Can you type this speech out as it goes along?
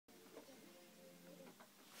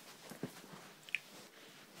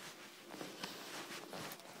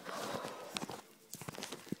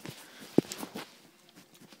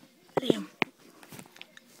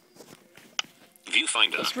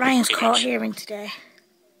Finder. It's Ryan's caught hearing today.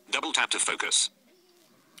 Double tap to focus.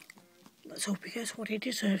 Let's hope he gets what he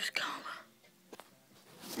deserves, Carla.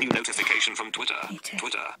 New notification from Twitter.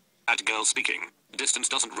 Twitter. At girl speaking. Distance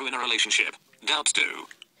doesn't ruin a relationship. Doubts do.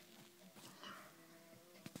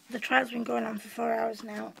 The trial's been going on for 4 hours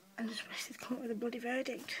now. I just wish they'd come up with a bloody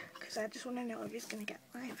verdict. Because I just want to know if he's going to get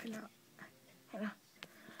life or not. You know.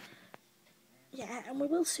 Yeah, and we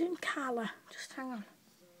will soon, Carla. Just hang on.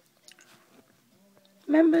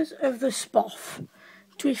 Members of the SPOFF,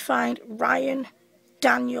 do we find Ryan,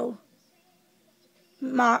 Daniel,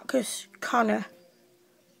 Marcus, Connor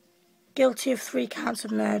guilty of 3 counts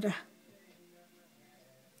of murder?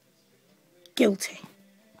 Guilty.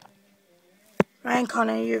 Ryan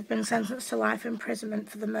Connor, you've been sentenced to life imprisonment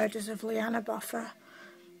for the murders of Leanna Boffa,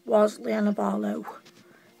 was Leanna Barlow,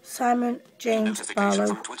 Simon James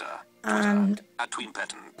Barlow, and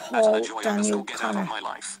Paul Daniel Connor.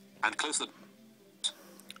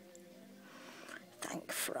 Thank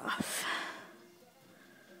Froth.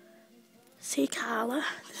 See, Carla,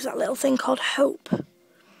 there's that little thing called hope.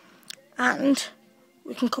 And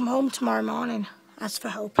we can come home tomorrow morning. As for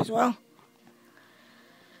hope as well.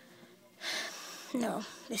 No,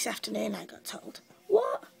 this afternoon I got told.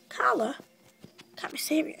 What? Carla? Can't be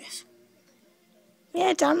serious.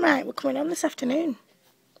 Yeah, damn right, we're coming home this afternoon.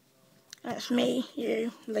 That's me,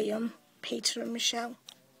 you, Liam, Peter and Michelle.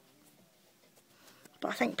 But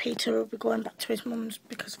I think Peter will be going back to his mum's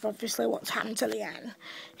because of obviously what's happened to Leanne.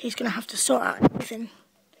 He's going to have to sort out everything.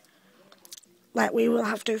 Like we will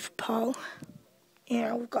have to for Paul. You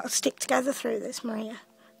know, we've got to stick together through this, Maria.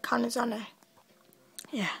 Connor's on her.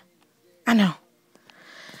 Yeah, I know.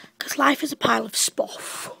 Because life is a pile of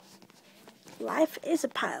spoff. Life is a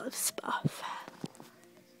pile of spoff.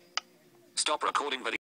 Stop recording, buddy.